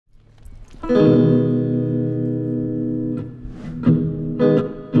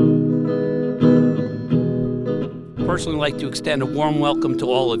Personally like to extend a warm welcome to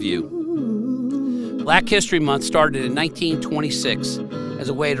all of you. Black History Month started in 1926 as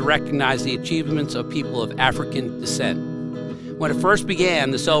a way to recognize the achievements of people of African descent. When it first began,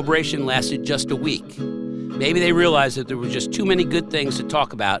 the celebration lasted just a week. Maybe they realized that there were just too many good things to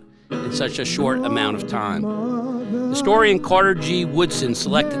talk about in such a short amount of time. Historian Carter G. Woodson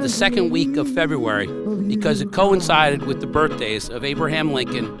selected the second week of February because it coincided with the birthdays of Abraham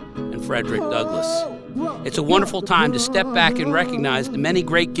Lincoln and Frederick Douglass. It's a wonderful time to step back and recognize the many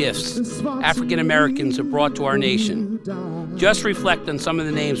great gifts African Americans have brought to our nation. Just reflect on some of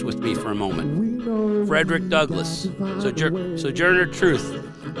the names with me for a moment. Frederick Douglass, Sojourner Truth,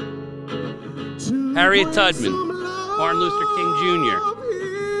 Harriet Tubman, Martin Luther King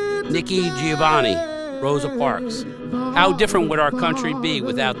Jr., Nikki Giovanni, Rosa Parks. How different would our country be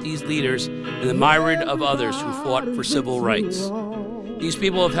without these leaders and the myriad of others who fought for civil rights? These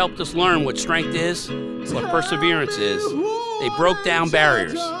people have helped us learn what strength is, what perseverance is. They broke down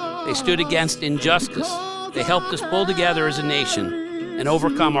barriers. They stood against injustice. They helped us pull together as a nation and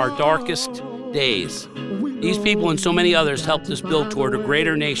overcome our darkest days. These people and so many others helped us build toward a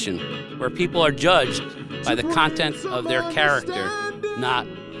greater nation where people are judged by the content of their character, not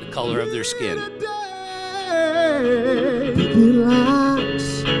the color of their skin. Picket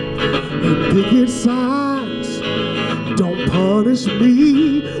lines and picket signs. Don't punish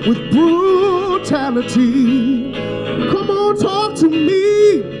me with brutality. Come on, talk to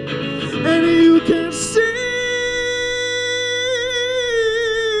me, and you can